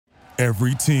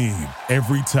Every team,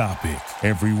 every topic,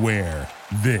 everywhere.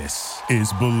 This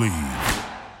is Believe.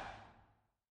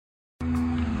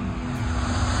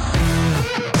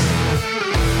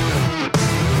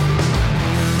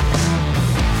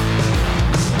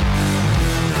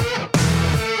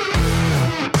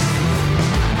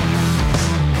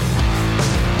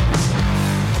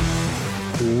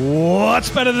 What's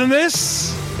better than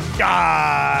this?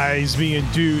 Guys being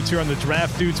dudes here on the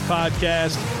Draft Dudes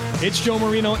podcast. It's Joe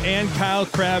Marino and Kyle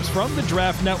Krabs from the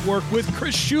Draft Network with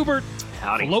Chris Schubert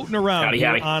floating around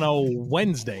here on a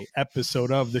Wednesday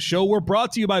episode of the show. We're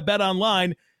brought to you by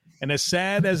BetOnline, and as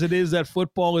sad as it is that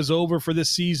football is over for this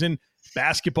season,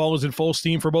 basketball is in full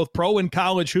steam for both pro and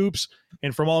college hoops,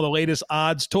 and from all the latest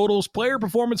odds, totals, player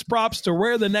performance props to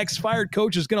where the next fired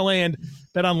coach is going to land,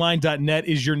 BetOnline.net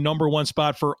is your number one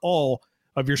spot for all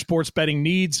of your sports betting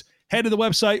needs. Head to the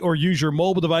website or use your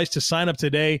mobile device to sign up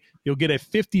today. You'll get a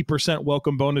 50%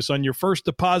 welcome bonus on your first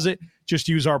deposit. Just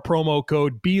use our promo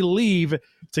code BELIEVE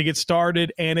to get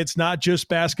started. And it's not just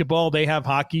basketball. They have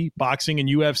hockey, boxing, and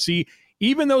UFC.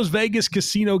 Even those Vegas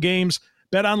casino games.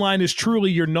 BetOnline is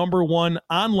truly your number one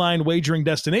online wagering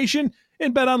destination,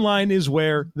 and BetOnline is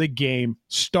where the game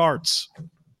starts.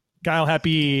 Kyle,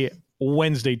 happy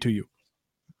Wednesday to you.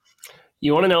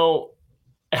 You want to know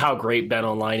how great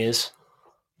BetOnline is?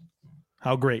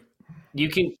 How great? You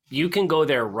can go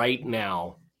there right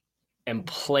now and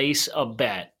place a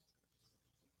bet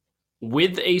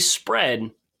with a spread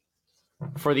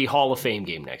for the Hall of Fame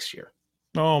game next year.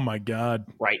 Oh my God!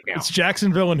 Right now, it's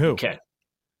Jacksonville and who? Okay,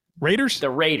 Raiders.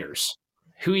 The Raiders.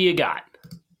 Who you got?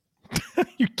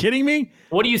 You kidding me?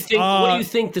 What do you think? What do you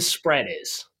think the spread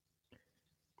is?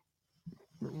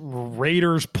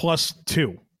 Raiders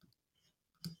 +2.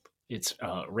 It's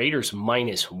Raiders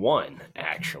 -1,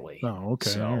 actually. Oh, okay.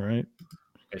 So, all right.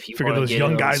 If you figure those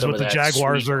young guys with the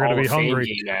Jaguars are going to be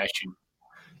hungry.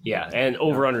 Yeah, and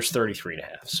over-under's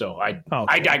 33.5. So I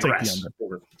digress.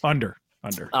 Under.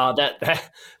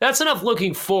 That's enough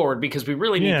looking forward because we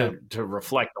really need to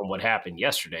reflect on what happened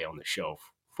yesterday on the show,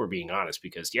 if we're being honest,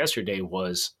 because yesterday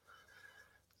was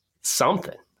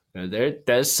something.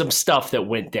 There's some stuff that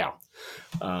went down.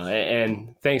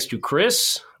 And thanks to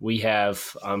Chris, we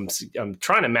have I'm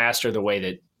trying to master the way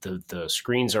that the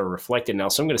screens are reflected now,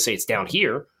 so I'm going to say it's down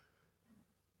here.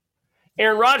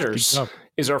 Aaron Rodgers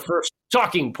is our first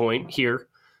talking point here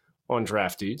on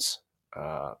Draft Dudes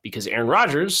because Aaron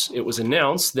Rodgers, it was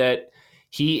announced that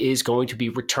he is going to be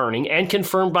returning and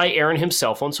confirmed by Aaron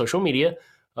himself on social media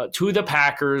to the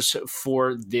Packers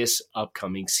for this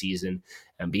upcoming season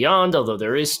and beyond, although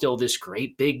there is still this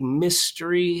great big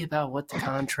mystery about what the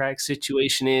contract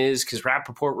situation is, because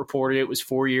Rappaport reported it was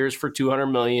 4 years for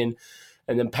 $200 million,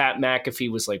 and then Pat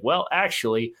McAfee was like, well,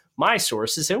 actually, my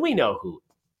sources, and we know who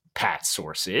Pat's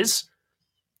source is,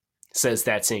 says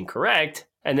that's incorrect,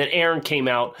 and then Aaron came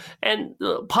out and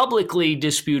publicly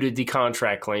disputed the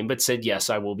contract claim, but said,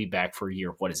 yes, I will be back for a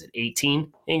year. What is it,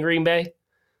 18 in Green Bay?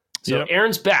 So yep.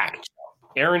 Aaron's back.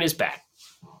 Aaron is back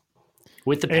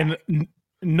with the Pack. And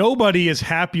nobody is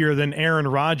happier than Aaron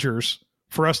Rodgers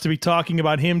for us to be talking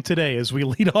about him today as we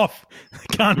lead off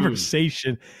the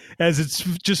conversation, as it's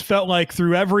just felt like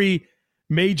through every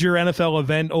major NFL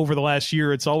event over the last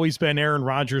year, it's always been Aaron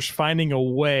Rodgers finding a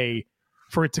way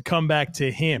for it to come back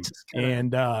to him.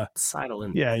 And sidle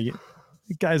in. Yeah,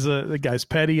 the guy's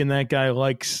petty, and that guy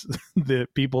likes the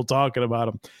people talking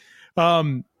about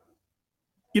him.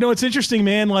 It's interesting,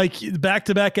 man, like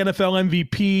back-to-back NFL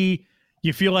MVP,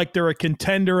 you feel like they're a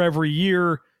contender every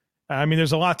year. I mean,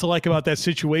 there's a lot to like about that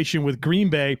situation with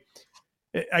Green Bay.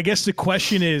 I guess the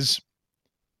question is,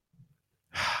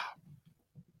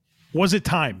 was it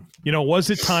time? Was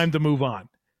it time to move on?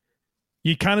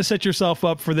 You kind of set yourself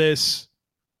up for this,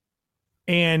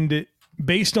 and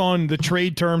based on the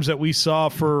trade terms that we saw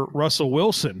for Russell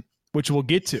Wilson, which we'll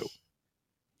get to,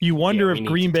 you wonder if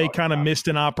Green Bay kind of missed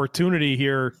an opportunity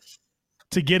here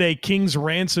to get a king's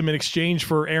ransom in exchange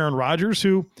for Aaron Rodgers,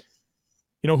 who,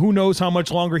 who knows how much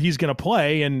longer he's going to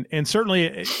play, and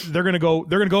certainly they're going to go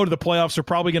to the playoffs. They're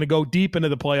probably going to go deep into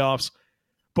the playoffs.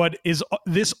 But is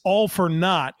this all for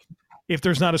naught if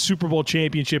there's not a Super Bowl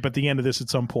championship at the end of this at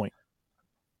some point?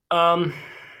 I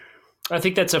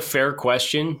think that's a fair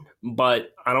question,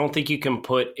 but I don't think you can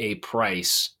put a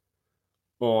price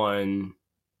on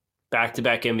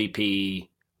back-to-back MVP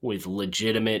with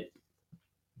legitimate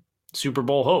Super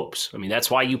Bowl hopes. I mean, that's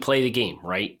why you play the game,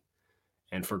 right?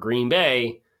 And for Green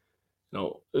Bay,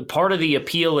 part of the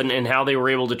appeal and how they were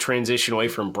able to transition away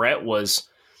from Brett was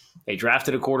they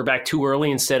drafted a quarterback too early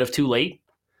instead of too late.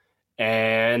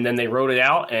 And then they wrote it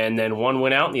out, and then one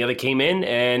went out and the other came in,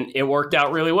 and it worked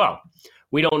out really well.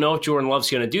 We don't know if Jordan Love's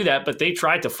going to do that, but they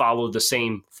tried to follow the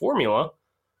same formula.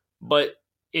 But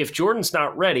if Jordan's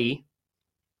not ready,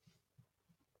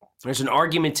 there's an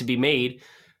argument to be made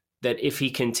that if he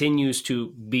continues to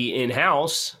be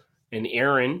in-house and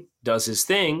Aaron does his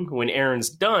thing, when Aaron's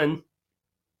done,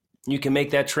 you can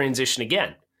make that transition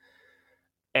again.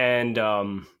 And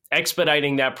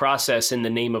expediting that process in the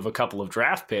name of a couple of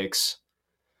draft picks,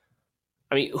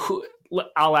 I mean,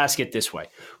 I'll ask it this way.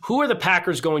 Who are the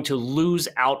Packers going to lose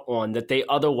out on that they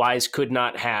otherwise could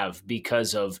not have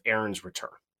because of Aaron's return?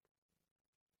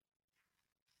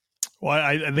 Well,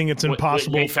 I think it's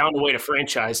impossible. They found a way to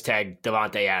franchise tag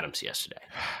Devontae Adams yesterday.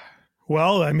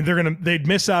 Well, I mean, they'd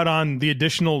miss out on the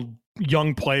additional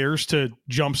young players to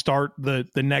jumpstart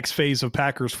the next phase of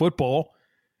Packers football.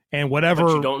 And whatever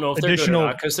but you don't know if additional, they're good or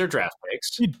not because they're draft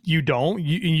picks. You don't.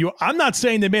 I'm not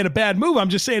saying they made a bad move. I'm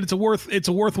just saying it's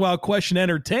a worthwhile question to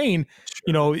entertain.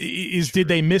 Sure. Did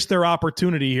they miss their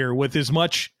opportunity here with as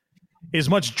much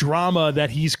drama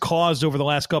that he's caused over the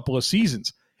last couple of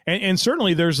seasons? And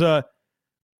certainly there's a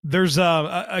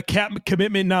cap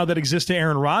commitment now that exists to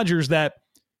Aaron Rodgers that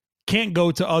can't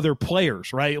go to other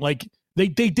players, right? Like they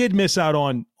did miss out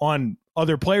on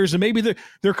other players, and maybe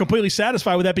they're completely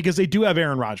satisfied with that because they do have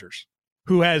Aaron Rodgers,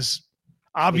 who has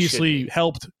obviously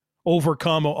helped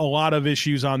overcome a lot of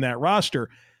issues on that roster.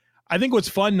 I think what's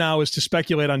fun now is to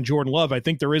speculate on Jordan Love. I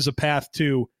think there is a path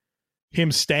to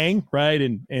him staying, right?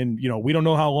 And we don't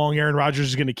know how long Aaron Rodgers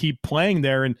is going to keep playing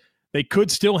there, and they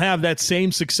could still have that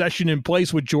same succession in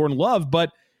place with Jordan Love, but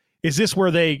is this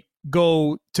where they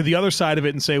go to the other side of it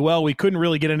and say, well, we couldn't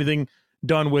really get anything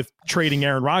done with trading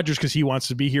Aaron Rodgers because he wants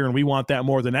to be here and we want that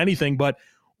more than anything, but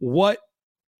what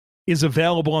is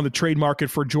available on the trade market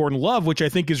for Jordan Love, which I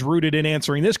think is rooted in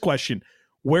answering this question.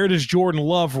 Where does Jordan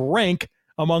Love rank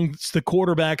amongst the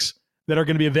quarterbacks that are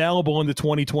going to be available in the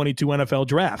 2022 NFL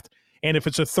draft? And if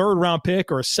it's a third-round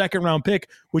pick or a second-round pick,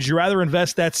 would you rather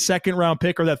invest that second-round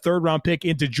pick or that third-round pick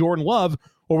into Jordan Love,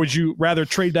 or would you rather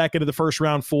trade back into the first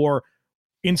round for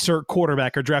insert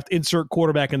quarterback or draft insert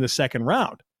quarterback in the second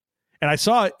round? And I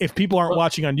saw, if people aren't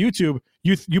watching on YouTube,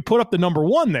 you put up the number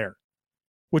 1 there,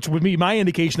 which would be my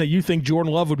indication that you think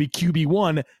Jordan Love would be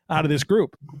QB1 out of this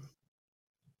group.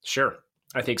 Sure.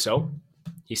 I think so.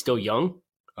 He's still young.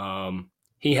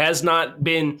 He has not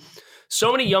been – so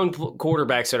many young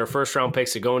quarterbacks that are first-round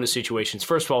picks that go into situations.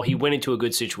 First of all, he went into a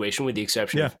good situation with the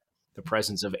exception of the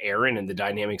presence of Aaron and the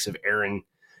dynamics of Aaron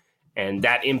and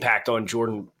that impact on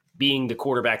Jordan being the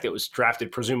quarterback that was drafted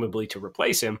presumably to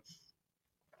replace him.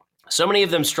 So many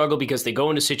of them struggle because they go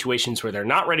into situations where they're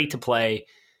not ready to play,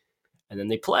 and then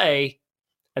they play,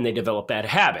 and they develop bad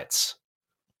habits.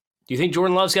 Do you think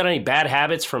Jordan Love's got any bad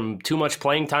habits from too much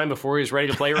playing time before he's ready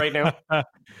to play right now?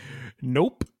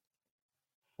 Nope.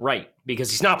 Right,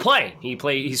 because he's not playing.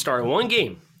 He started one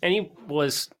game, and he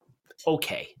was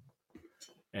okay.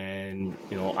 And,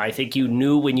 I think you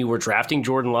knew when you were drafting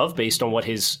Jordan Love, based on what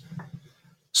his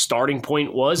starting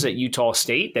point was at Utah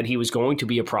State, that he was going to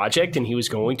be a project and he was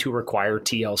going to require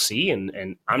TLC.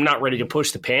 And I'm not ready to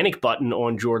push the panic button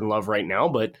on Jordan Love right now,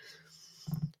 but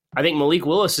I think Malik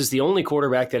Willis is the only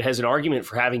quarterback that has an argument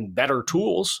for having better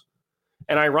tools.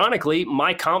 And ironically,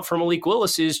 my comp for Malik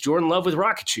Willis is Jordan Love with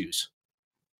rocket shoes.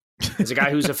 It's a guy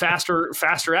who's a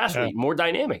faster athlete, more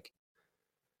dynamic.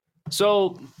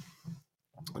 So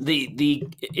the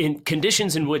in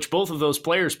conditions in which both of those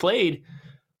players played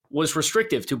was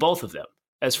restrictive to both of them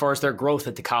as far as their growth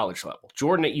at the college level.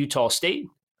 Jordan at Utah State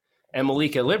and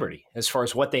Malik at Liberty, as far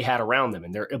as what they had around them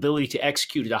and their ability to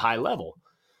execute at a high level.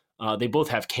 They both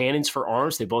have cannons for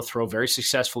arms. They both throw very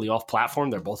successfully off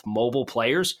platform. They're both mobile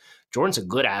players. Jordan's a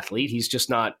good athlete. He's just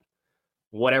not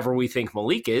whatever we think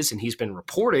Malik is, and he's been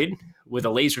reported with a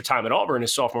laser time at Auburn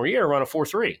his sophomore year around a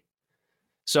 4.3.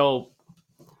 So,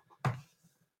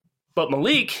 but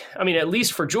Malik, I mean, at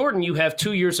least for Jordan, you have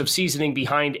 2 years of seasoning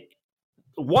behind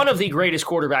one of the greatest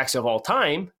quarterbacks of all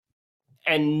time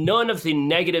and none of the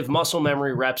negative muscle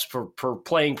memory reps for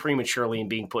playing prematurely and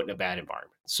being put in a bad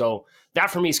environment. So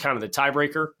that for me is kind of the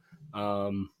tiebreaker.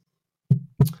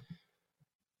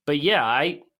 But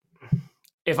yeah,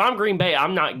 if I'm Green Bay,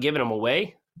 I'm not giving him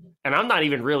away, and I'm not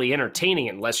even really entertaining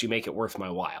it unless you make it worth my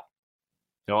while.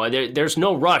 There's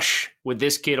no rush with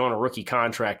this kid on a rookie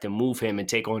contract to move him and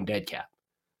take on dead cap.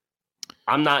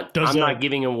 I'm not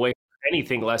giving him away for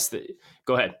anything less than.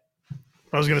 Go ahead.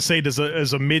 I was going to say, does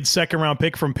a mid-second round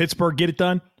pick from Pittsburgh get it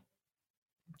done?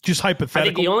 Just hypothetical. I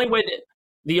think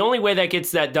the only way that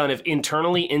gets that done if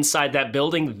internally inside that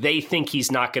building they think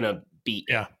he's not going to beat.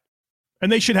 Yeah.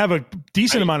 And they should have a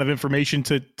decent amount of information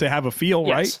to have a feel,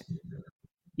 yes. Right?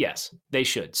 Yes, they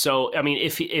should. So, I mean,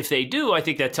 if they do, I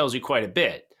think that tells you quite a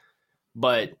bit.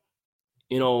 But,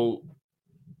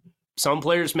 some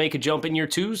players make a jump in year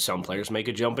 2. Some players make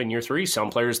a jump in year 3. Some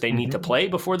players, they need to play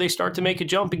before they start to make a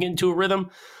jump and get into a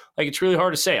rhythm. Like, it's really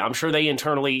hard to say. I'm sure they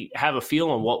internally have a feel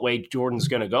on what way Jordan's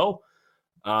going to go.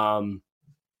 But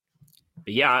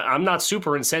yeah, I'm not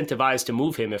super incentivized to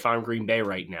move him if I'm Green Bay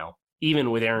right now, even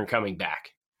with Aaron coming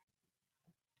back.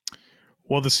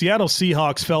 Well, the Seattle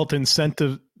Seahawks felt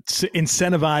incentivized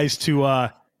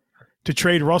to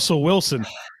trade Russell Wilson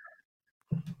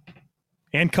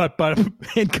and cut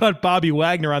Bobby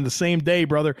Wagner on the same day,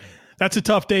 brother. That's a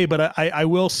tough day, but I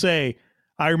will say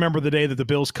I remember the day that the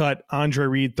Bills cut Andre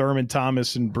Reed, Thurman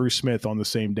Thomas, and Bruce Smith on the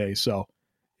same day. So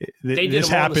this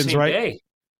happens, right? Day.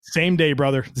 Same day,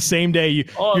 brother. The same day. You're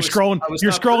scrolling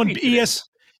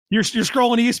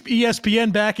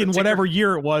ESPN back in whatever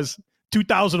year it was,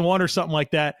 2001 or something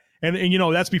like that. And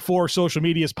that's before social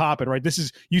media is popping, right?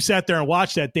 You sat there and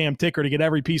watched that damn ticker to get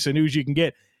every piece of news you can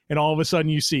get. And all of a sudden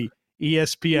you see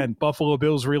ESPN, Buffalo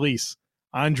Bills release,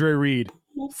 Andre Reed,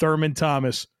 Thurman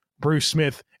Thomas, Bruce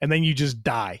Smith, and then you just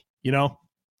die,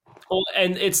 Well,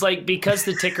 and it's like, because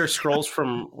the ticker scrolls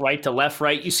from right to left,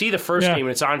 right? You see the first name,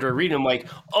 and it's Andre Reed, and I'm like,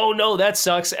 oh no, that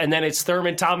sucks. And then it's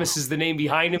Thurman Thomas is the name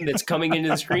behind him that's coming into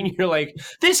the screen. You're like,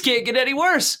 this can't get any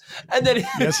worse. And then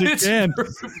it's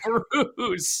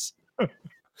Bruce.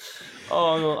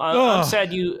 Oh, I'm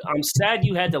sad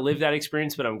you had to live that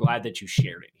experience, but I'm glad that you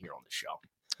shared it here on the show.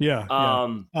 Yeah.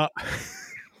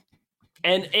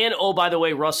 And oh, by the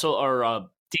way, Russell or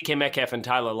DK Metcalf and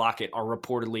Tyler Lockett are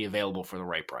reportedly available for the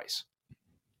right price.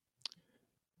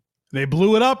 They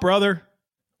blew it up, brother.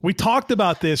 We talked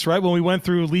about this, right? When we went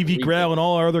through Levy Grell and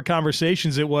all our other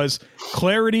conversations, it was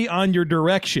clarity on your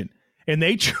direction. And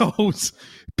they chose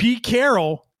Pete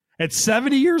Carroll at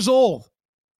 70 years old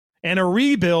and a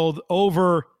rebuild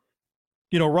over,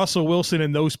 Russell Wilson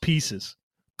and those pieces.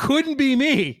 Couldn't be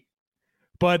me.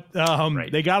 But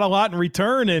they got a lot in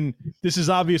return, and this is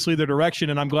obviously their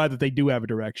direction, and I'm glad that they do have a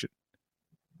direction.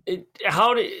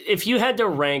 If you had to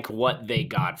rank what they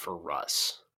got for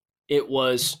Russ, it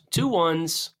was 2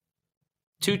 1s,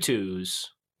 2 2s,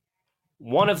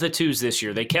 one of the 2s this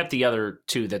year. They kept the other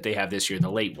 2 that they have this year,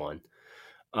 the late one.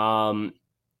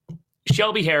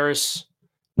 Shelby Harris,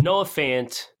 Noah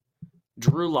Fant,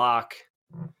 Drew Lock,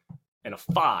 and a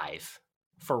 5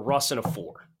 for Russ and a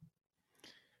 4.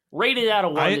 Rated out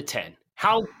of 1 to 10.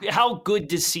 How good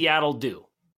does Seattle do?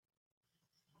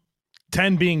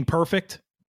 10 being perfect?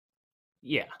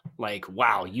 Yeah. Like,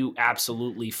 wow, you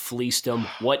absolutely fleeced them.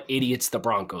 What idiots the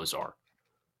Broncos are.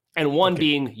 And 1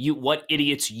 being what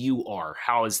idiots you are.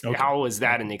 How is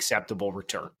that an acceptable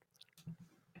return?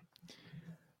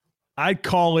 I'd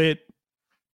call it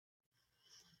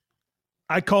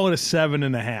a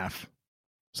 7.5.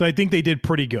 So I think they did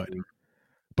pretty good.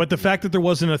 But the fact that there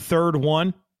wasn't a third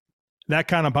one, that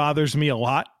kind of bothers me a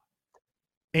lot.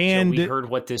 And so we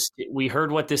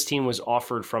heard what this team was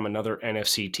offered from another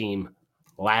NFC team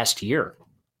last year.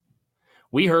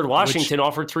 We heard Washington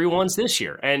offered 3 1s this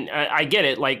year. And I get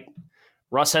it. Like,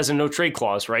 Russ has a no trade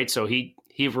clause, right? So he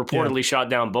reportedly shot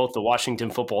down both the Washington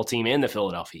football team and the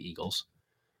Philadelphia Eagles.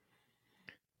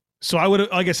 So I would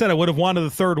have wanted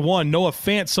the third one. Noah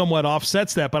Fant somewhat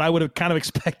offsets that, but I would have kind of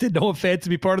expected Noah Fant to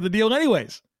be part of the deal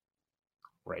anyways.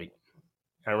 Right.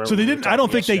 I remember so they didn't. I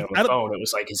don't think they. It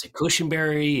was like, is it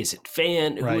Cushenberry? Is it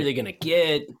Fant? Who are they going to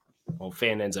get? Well,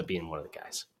 Fant ends up being one of the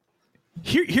guys.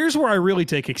 Here's where I really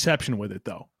take exception with it,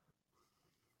 though.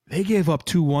 They gave up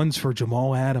 2 1s for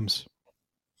Jamal Adams.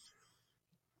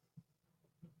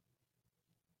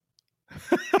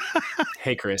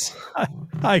 Hey, Chris.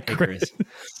 Hi, Chris.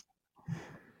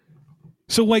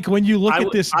 So, like, when you look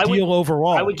at this deal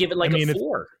overall, I would give it like a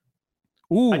 4.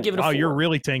 I'd give it a 4. You're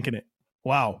really tanking it.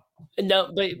 Wow.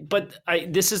 No, but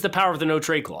this is the power of the no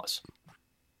trade clause.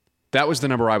 That was the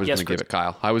number I was going to give it,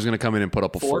 Kyle. I was going to come in and put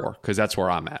up a 4 because that's where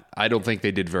I'm at. I don't think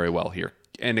they did very well here.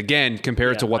 And again,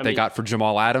 compared to what they got for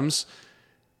Jamal Adams,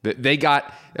 they gave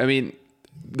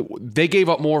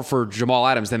up more for Jamal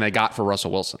Adams than they got for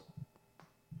Russell Wilson.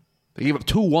 They gave up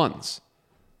 2 1s.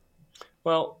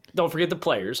 Well, don't forget the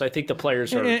players. I think the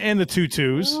players are and the 2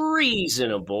 2s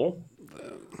reasonable.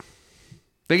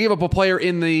 They gave up a player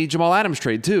in the Jamal Adams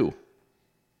trade too.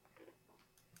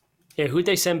 Yeah, who'd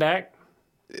they send back?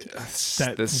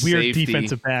 That weird safety.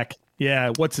 Defensive back.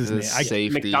 Yeah, what's his name? Safety.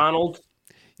 McDonald.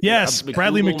 Yes,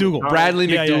 Bradley McDougal. Bradley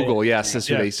McDougal. Yes, that's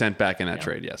who they sent back in that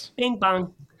trade. Yes. Bing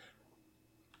bong.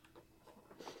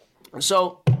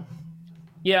 So,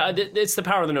 yeah, it's the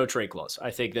power of the no trade clause.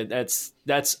 I think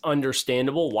that's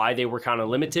understandable why they were kind of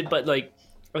limited, but like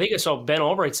I think I saw Ben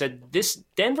Albright said this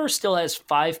Denver still has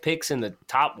 5 picks in the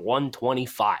top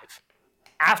 125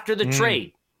 after the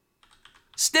trade.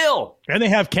 Still. And they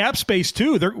have cap space,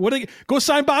 too. Go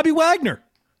sign Bobby Wagner.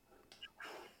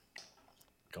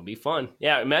 Gonna be fun.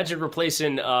 Yeah, imagine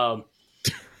replacing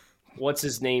what's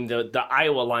his name, the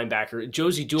Iowa linebacker,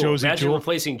 Josie Jewell. Imagine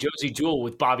replacing Josie Jewell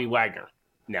with Bobby Wagner.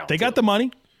 No, they got the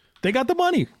money.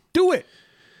 Do it.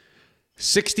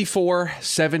 64,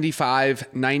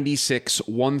 75, 96,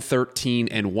 113,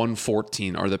 and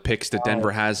 114 are the picks that Denver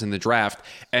has in the draft.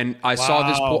 And I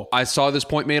saw this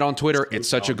point made on Twitter. It's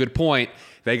such a good point.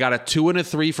 They got a 2 and a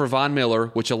 3 for Von Miller,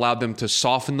 which allowed them to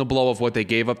soften the blow of what they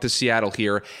gave up to Seattle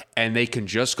here, and they can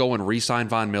just go and re-sign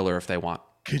Von Miller if they want.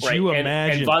 Could you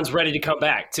imagine? And Von's ready to come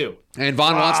back, too. And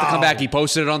Von wants to come back. He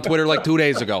posted it on Twitter like 2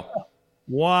 days ago.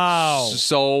 Wow.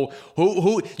 So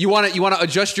who you want to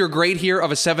adjust your grade here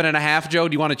of a 7.5, Joe?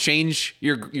 Do you want to change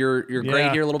your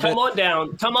grade here a little bit? Come on down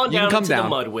into the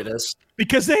mud with us.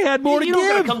 Because they had more to give. You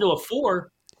don't got to come to a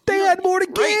 4. They had more to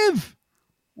give.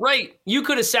 Right. You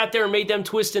could have sat there and made them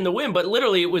twist in the wind, but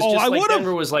literally it was just like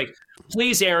Denver was like,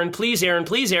 please, Aaron, please, Aaron,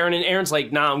 please, Aaron. And Aaron's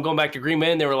like, nah, I'm going back to Green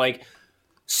Bay. And they were like,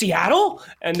 Seattle?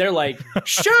 And they're like,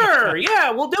 sure, yeah,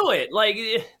 we'll do it. Like,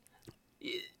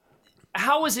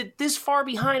 how is it this far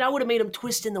behind? I would have made them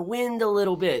twist in the wind a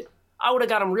little bit. I would have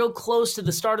got them real close to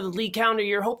the start of the league calendar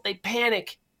year. Hope they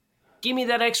panic. Give me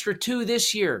that extra 2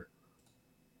 this year.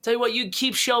 Tell you what, you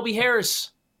keep Shelby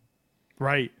Harris.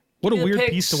 Right. What a weird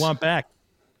piece to want back.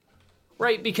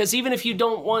 Right, because even if you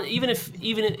don't want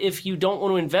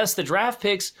to invest the draft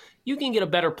picks, you can get a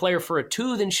better player for a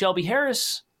 2 than Shelby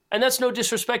Harris. And that's no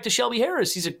disrespect to Shelby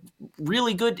Harris. He's a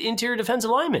really good interior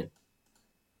defensive lineman.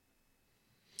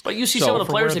 But you see some of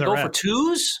the players that go for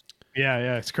 2s?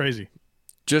 Yeah, it's crazy.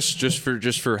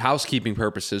 Just for housekeeping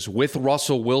purposes, with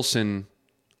Russell Wilson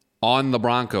on the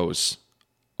Broncos,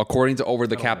 according to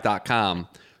overthecap.com,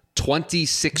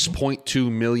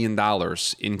 $26.2 million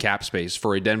in cap space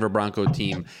for a Denver Bronco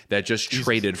team that just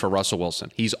traded for Russell Wilson.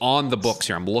 He's on the books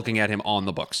here. I'm looking at him on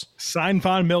the books. Sign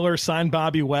Von Miller, sign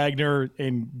Bobby Wagner,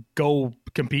 and go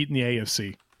compete in the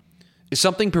AFC. Is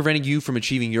something preventing you from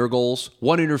achieving your goals?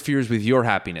 What interferes with your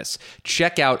happiness?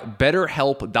 Check out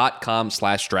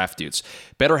BetterHelp.com/DraftDudes.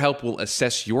 BetterHelp will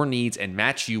assess your needs and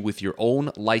match you with your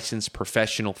own licensed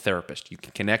professional therapist. You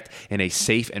can connect in a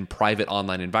safe and private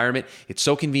online environment. It's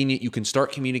so convenient, you can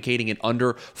start communicating in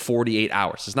under 48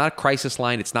 hours. It's not a crisis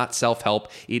line. It's not self-help.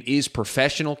 It is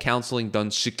professional counseling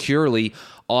done securely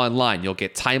online. You'll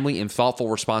get timely and thoughtful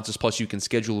responses, plus you can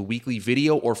schedule weekly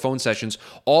video or phone sessions,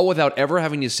 all without ever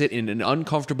having to sit in an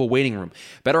uncomfortable waiting room.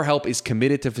 BetterHelp is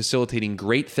committed to facilitating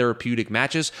great therapeutic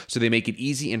matches, so they make it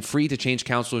easy and free to change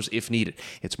counselors if needed.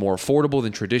 It's more affordable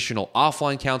than traditional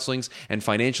offline counselings, and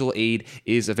financial aid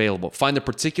is available. Find the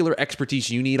particular expertise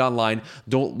you need online.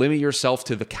 Don't limit yourself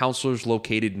to the counselors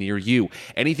located near you.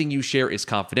 Anything you share is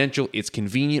confidential. It's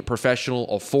convenient, professional,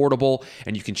 affordable,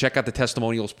 and you can check out the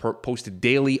testimonials posted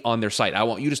daily on their site. I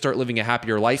want you to start living a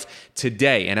happier life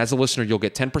today. And as a listener, you'll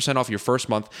get 10% off your first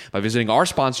month by visiting our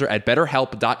sponsor at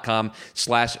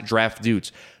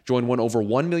BetterHelp.com/DraftDudes. Join over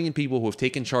 1 million people who have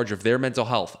taken charge of their mental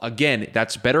health. Again,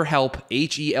 that's BetterHelp,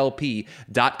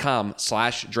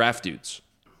 HELP.com/DraftDudes.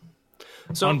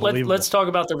 So let's talk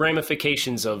about the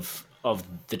ramifications of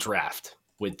the draft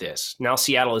with this. Now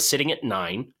Seattle is sitting at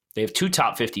 9. They have 2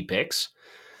 top 50 picks.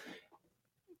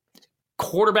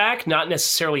 Quarterback not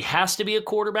necessarily has to be a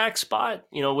quarterback spot.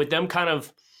 You know, with them kind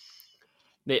of,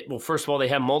 first of all, they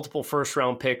have multiple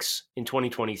first-round picks in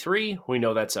 2023. We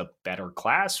know that's a better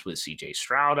class with C.J.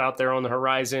 Stroud out there on the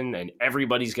horizon, and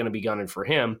everybody's going to be gunning for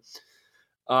him.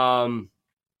 They'll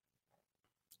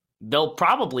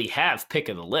probably have pick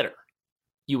of the litter,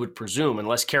 you would presume,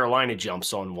 unless Carolina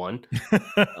jumps on one.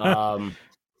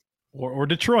 Or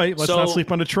Detroit. Let's not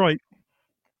sleep on Detroit.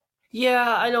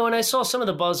 Yeah, I know, and I saw some of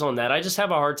the buzz on that. I just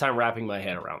have a hard time wrapping my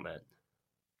head around that.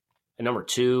 And number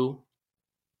 2,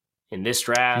 in this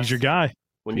draft, he's your guy.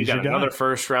 When you got another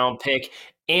first-round pick,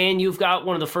 and you've got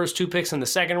one of the first 2 picks in the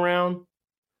second round,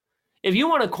 if you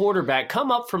want a quarterback, come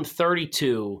up from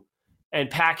 32 and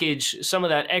package some of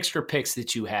that extra picks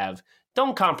that you have.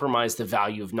 Don't compromise the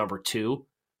value of number 2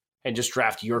 and just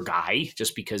draft your guy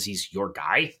just because he's your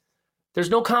guy. There's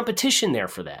no competition there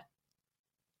for that.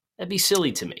 That'd be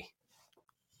silly to me.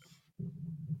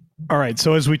 All right,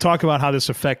 so as we talk about how this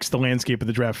affects the landscape of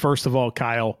the draft, first of all,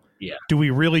 Kyle, do we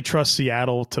really trust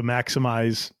Seattle to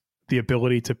maximize the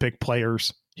ability to pick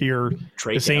players here?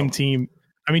 Trade the same down. Team.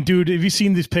 I mean, dude, have you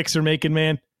seen these picks they're making,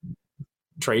 man?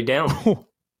 Trade down.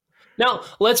 Now,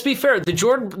 let's be fair. The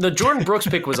Jordan Brooks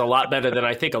pick was a lot better than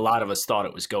I think a lot of us thought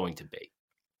it was going to be.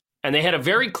 And they had a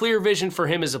very clear vision for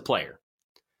him as a player.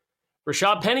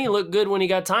 Rashad Penny looked good when he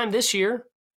got time this year.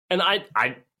 And I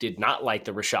did not like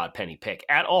the Rashad Penny pick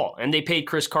at all. And they paid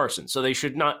Chris Carson. So they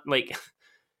should not, like,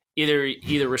 either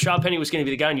Rashad Penny was going to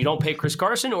be the guy and you don't pay Chris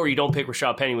Carson, or you don't pick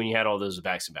Rashad Penny when you had all those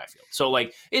backs in backfield. So,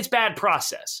 like, it's bad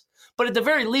process. But at the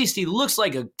very least, he looks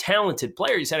like a talented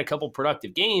player. He's had a couple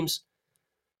productive games.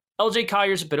 LJ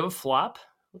Collier's a bit of a flop.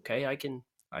 Okay, I can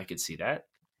see that.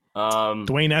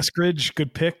 Dwayne Eskridge,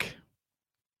 good pick.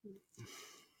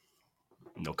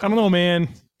 No comment. I don't know, man. I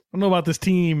don't know about this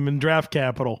team and draft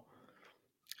capital.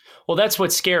 Well, that's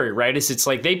what's scary, right? It's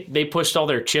like they pushed all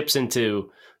their chips into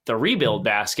the rebuild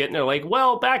basket, and they're like,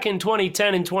 well, back in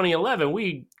 2010 and 2011,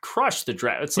 we crushed the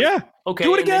draft. It's like, okay,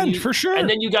 do it again for sure. And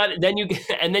then you got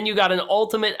an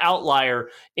ultimate outlier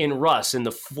in Russ in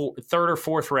the third or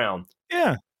fourth round.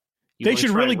 Yeah, they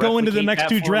should really go into the next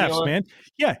two drafts, man.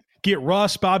 Yeah, get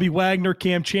Russ, Bobby Wagner,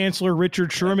 Cam Chancellor,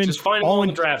 Richard Sherman, just find all in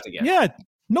the draft again. Yeah,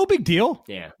 no big deal.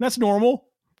 Yeah, that's normal.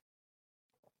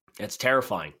 That's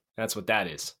terrifying. That's what that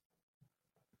is.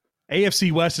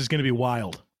 AFC West is going to be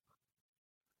wild.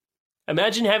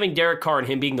 Imagine having Derek Carr and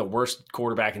him being the worst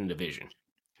quarterback in the division.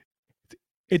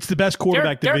 It's the best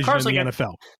quarterback division Carr's in the like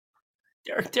NFL.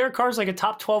 Derek Carr's like a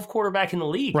top 12 quarterback in the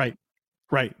league. Right.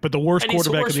 But the worst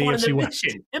quarterback in the AFC West.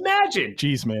 Imagine.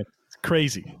 Jeez, man. It's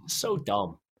crazy. So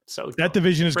dumb. That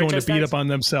division is going to beat up on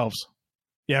themselves.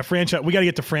 Yeah, franchise. We got to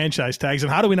get to franchise tags.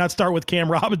 And how do we not start with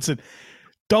Cam Robinson?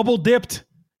 Double dipped.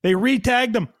 They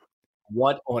re-tagged him.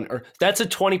 What on earth? That's a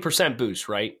 20% boost,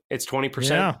 right? It's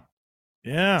 20%.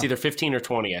 Yeah. It's either 15 or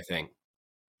 20, I think.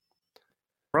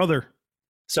 Brother.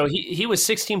 So he was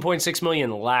 $16.6 million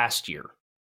last year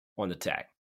on the tag.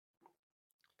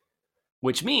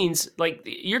 Which means, like,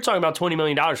 you're talking about $20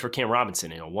 million for Cam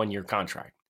Robinson in a 1-year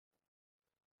contract.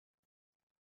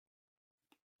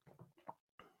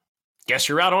 Guess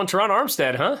you're out on Teron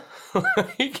Armstead, huh?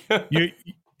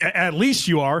 At least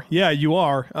you are. Yeah, you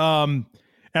are.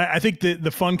 I think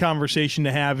the fun conversation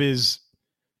to have is,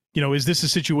 is this a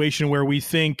situation where we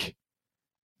think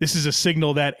this is a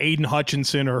signal that Aiden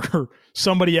Hutchinson or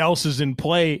somebody else is in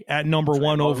play at number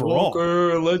one overall?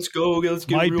 Walker, let's go. Let's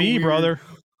get Might be, weird. brother.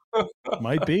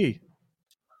 Might be.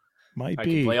 I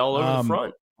can play all over the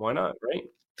front. Why not, right?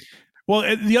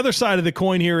 Well, the other side of the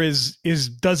coin here is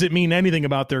does it mean anything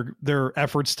about their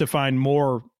efforts to find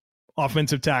more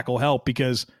offensive tackle help?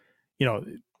 Because,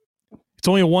 it's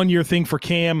only a 1-year thing for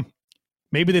Cam.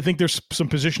 Maybe they think there's some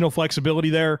positional flexibility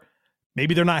there.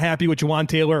 Maybe they're not happy with Juwan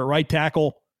Taylor at right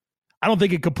tackle. I don't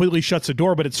think it completely shuts the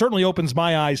door, but it certainly opens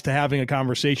my eyes to having a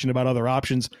conversation about other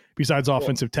options besides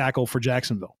offensive tackle for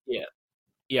Jacksonville.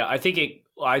 Yeah. I think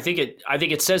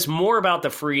it says more about the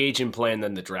free agent plan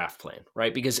than the draft plan,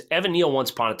 right? Because Evan Neal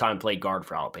once upon a time played guard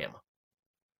for Alabama.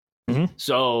 Mm-hmm.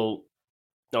 So,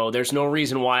 no, there's no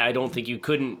reason why I don't think you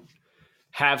couldn't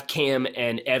have Cam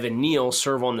and Evan Neal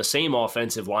serve on the same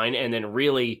offensive line, and then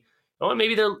really,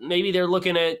 maybe they're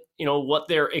looking at what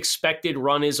their expected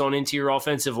run is on interior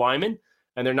offensive linemen,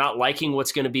 and they're not liking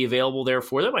what's going to be available there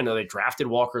for them. I know they drafted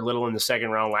Walker Little in the second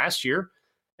round last year,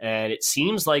 and it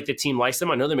seems like the team likes them.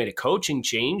 I know they made a coaching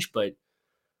change, but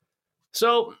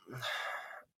so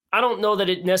I don't know that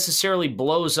it necessarily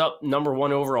blows up number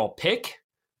one overall pick,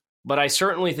 but I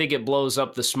certainly think it blows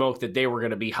up the smoke that they were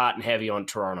going to be hot and heavy on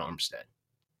Teron Armstead.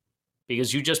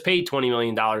 Because you just paid $20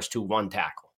 million to one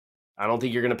tackle. I don't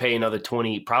think you're going to pay another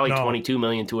 $22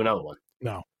 million to another one.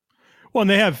 No. Well, and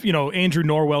they have, Andrew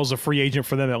Norwell's a free agent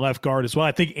for them at left guard as well.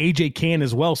 I think AJ can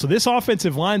as well. So this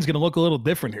offensive line is going to look a little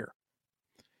different here.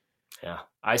 Yeah.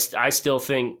 I still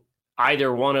think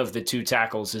either one of the two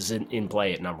tackles is in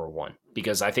play at number one,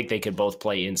 because I think they could both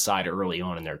play inside early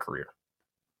on in their career.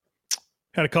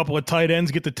 Had a couple of tight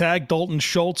ends get the tag. Dalton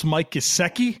Schultz, Mike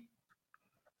Gesicki.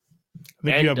 I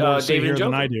think you have more to say here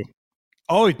than I do.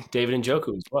 Oh, David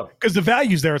Njoku as well. Because the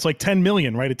value's there. It's like $10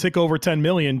 million, right? It took over $10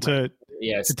 million to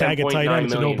tag a tight end.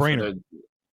 It's a no-brainer.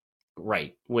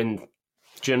 Right. When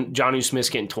Jonnu Smith's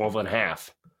getting 12.5.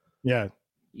 Yeah.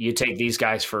 You take these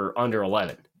guys for under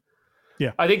 11.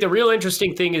 Yeah. I think the real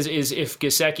interesting thing is if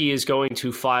Gesicki is going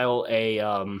to file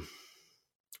a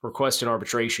request an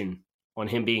arbitration on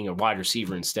him being a wide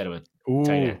receiver instead of a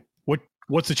tight end.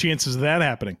 What's the chances of that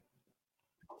happening?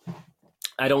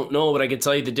 I don't know, but I can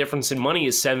tell you the difference in money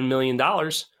is $7 million.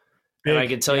 And I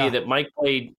can tell you that Mike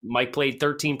played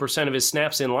 13% of his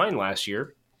snaps in line last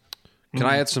year. Can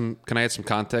I add some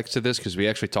context to this? Because we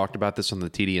actually talked about this on the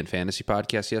TD and Fantasy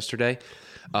podcast yesterday.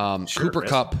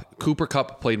 Cooper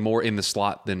Kupp played more in the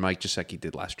slot than Mike Gesicki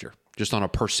did last year, just on a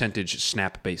percentage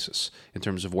snap basis in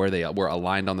terms of where they were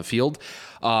aligned on the field.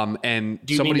 And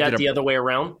do you mean that the other way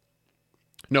around?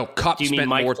 No, Kupp do you mean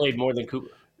Mike played more than Cooper?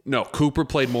 No, Cooper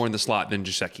played more in the slot than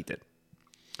Gesicki did.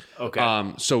 Okay.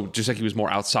 So Gesicki was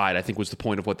more outside, I think was the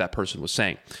point of what that person was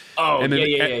saying. Oh, and then,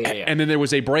 yeah. And then there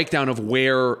was a breakdown of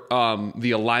where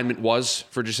the alignment was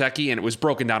for Gesicki, and it was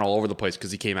broken down all over the place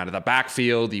because he came out of the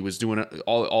backfield. He was doing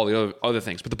all the other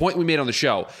things. But the point we made on the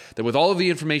show, that with all of the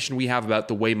information we have about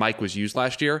the way Mike was used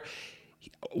last year,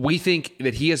 we think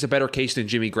that he has a better case than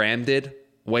Jimmy Graham did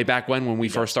way back when we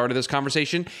first started this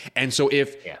conversation. And so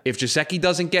if Gesicki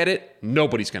doesn't get it,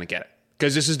 nobody's going to get it.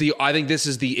 Because I think this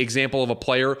is the example of a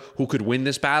player who could win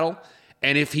this battle.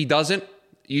 And if he doesn't,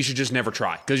 you should just never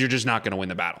try because you're just not going to win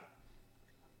the battle.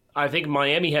 I think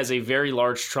Miami has a very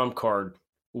large trump card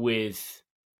with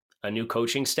a new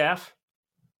coaching staff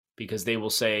because they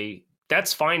will say,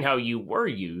 that's fine how you were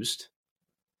used,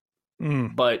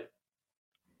 but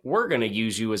we're going to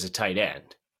use you as a tight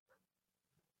end.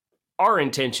 Our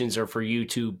intentions are for you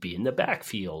to be in the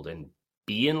backfield and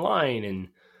be in line and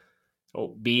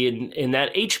be in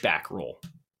that H-back role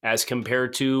as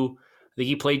compared to, I think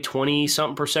he played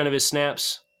 20-something% of his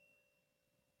snaps.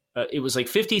 It was like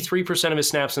 53% of his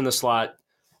snaps in the slot,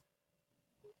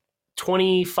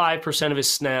 25% of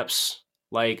his snaps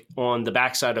like on the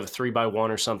backside of a 3-by-1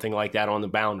 or something like that on the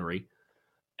boundary,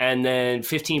 and then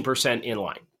 15% in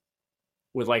line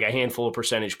with like a handful of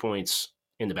percentage points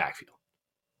in the backfield.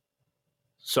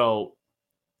 So,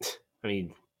 I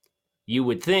mean, you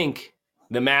would think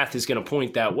the math is going to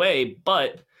point that way,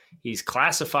 but he's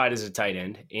classified as a tight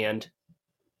end, and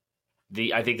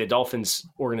I think the Dolphins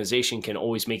organization can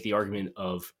always make the argument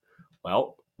of,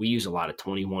 well, we use a lot of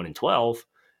 21 and 12,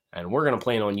 and we're going to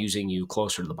plan on using you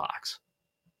closer to the box.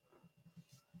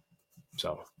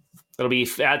 So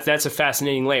that's a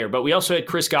fascinating layer. But we also had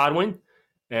Chris Godwin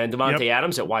and Devontae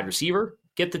Adams at wide receiver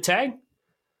get the tag.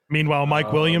 Meanwhile,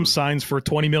 Mike Williams signs for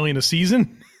 $20 million a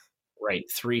season. Right,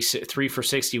 three for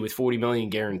 $60 with $40 million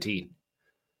guaranteed.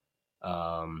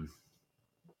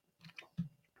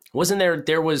 Wasn't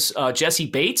there was Jesse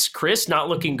Bates, Chris, not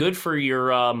looking good for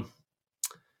your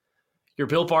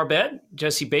Built Bar bet.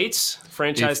 Jesse Bates,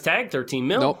 franchise tag, $13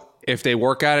 million. Nope. If they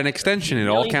work out an extension, it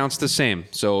all counts the same.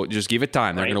 So just give it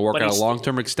time. They're going to work out a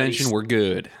long-term extension. We're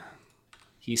good.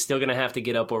 He's still going to have to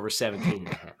get up over 17 and a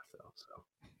half, though. So.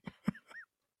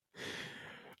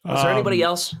 Was there anybody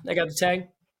else that got the tag?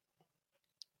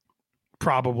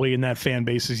 Probably, and that fan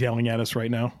base is yelling at us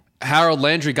right now. Harold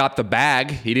Landry got the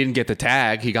bag. He didn't get the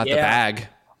tag. He got the bag.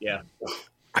 Yeah.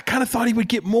 I kind of thought he would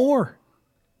get more.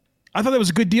 I thought that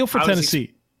was a good deal for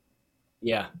Tennessee.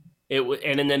 Yeah. And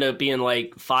it ended up being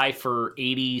like 5 for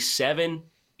 87,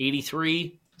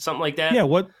 83, something like that. Yeah,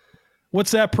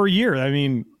 what's that per year? I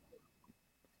mean,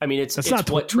 it's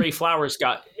what Trey Flowers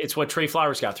got. It's what Trey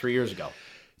Flowers got 3 years ago.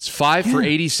 It's 5 for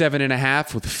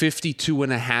 87.5 with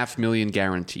 $52.5 million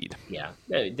guaranteed. Yeah,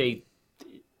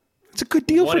 it's a good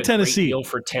deal for Tennessee. Deal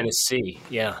for Tennessee,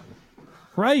 yeah.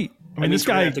 Right. I mean, this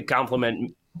guy.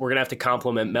 We're gonna have to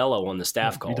compliment Mello on the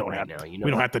staff call now. We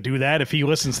don't have to do that. If he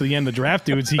listens to the end of Draft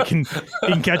Dudes, he can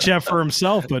catch that for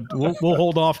himself. But we'll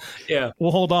hold off. Yeah,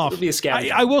 we'll hold off. It'll be a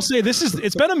scavenger. I will say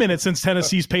it's been a minute since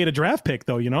Tennessee's paid a draft pick,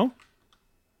 though. You know,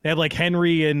 they had like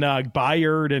Henry and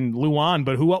Byard and Luan,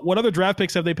 but what other draft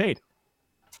picks have they paid?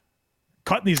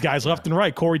 Cutting these guys left and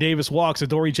right. Corey Davis walks.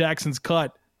 Adoree Jackson's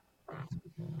cut.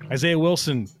 Isaiah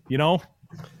Wilson,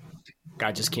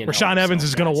 God just can't. Rashaan Evans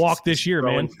is going to walk this year,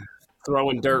 man.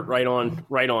 Throwing dirt right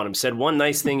on him. Said one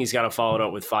nice thing, he's got to follow it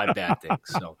up with 5 bad things.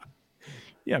 So,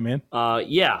 yeah, man.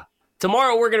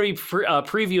 Tomorrow we're going to be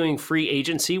previewing free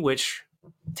agency, which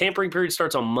tampering period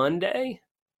starts on Monday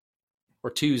or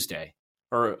Tuesday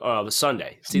or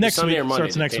Sunday. It's either next Sunday week. or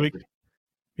Monday. Starts next week.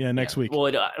 Yeah, next week. Well,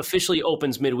 it officially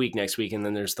opens midweek next week, and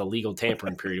then there's the legal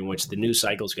tampering period in which the news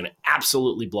cycle is going to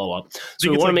absolutely blow up.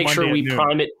 So we want to make sure we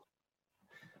prime it.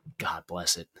 God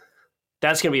bless it.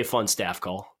 That's going to be a fun staff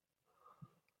call.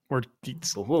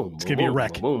 It's going to be a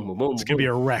wreck. It's going to be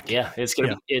a wreck. Yeah, it's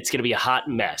going to be a hot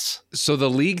mess. So the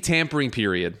league tampering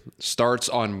period starts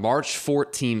on March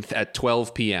 14th at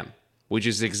 12 p.m., which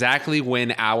is exactly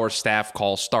when our staff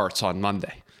call starts on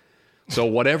Monday. So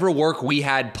whatever work we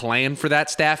had planned for that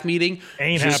staff meeting,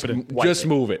 happening. Just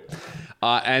move it.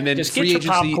 And then just free get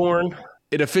your agency, popcorn.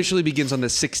 It officially begins on the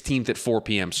 16th at 4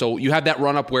 p.m. So you have that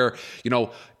run up where,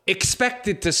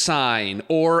 expected to sign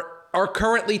or are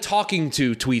currently talking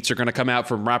to tweets are going to come out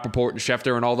from Rappaport and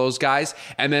Schefter and all those guys.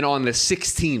 And then on the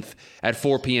 16th at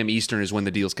 4 p.m. Eastern is when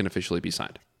the deals can officially be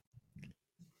signed.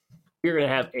 You're going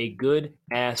to have a good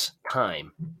ass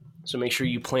time. So make sure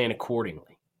you plan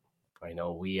accordingly. I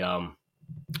know we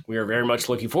We are very much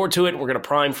looking forward to it. We're going to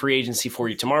prime free agency for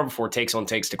you tomorrow before Takes on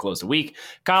Takes to close the week.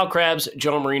 Kyle Krabs,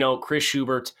 Joe Marino, Chris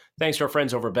Schubert. Thanks to our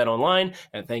friends over at BetOnline,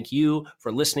 and thank you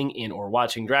for listening in or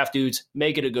watching Draft Dudes.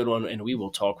 Make it a good one, and we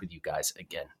will talk with you guys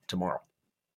again tomorrow.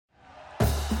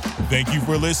 Thank you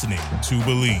for listening to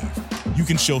Believe. You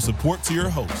can show support to your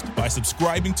host by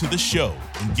subscribing to the show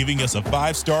and giving us a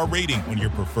 5-star rating on your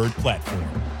preferred platform.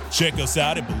 Check us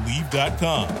out at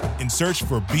Believe.com and search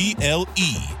for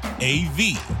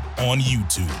BLEAV on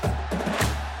YouTube.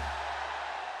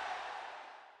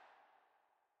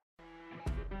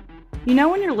 You know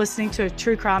when you're listening to a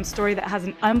true crime story that has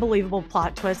an unbelievable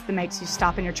plot twist that makes you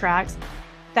stop in your tracks?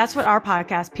 That's what our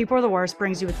podcast, People Are the Worst,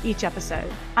 brings you with each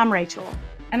episode. I'm Rachel.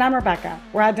 And I'm Rebecca.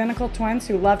 We're identical twins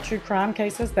who love true crime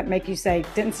cases that make you say,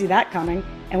 didn't see that coming,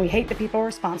 and we hate the people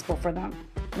responsible for them.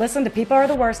 Listen to People Are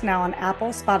the Worst now on Apple,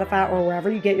 Spotify, or wherever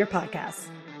you get your podcasts.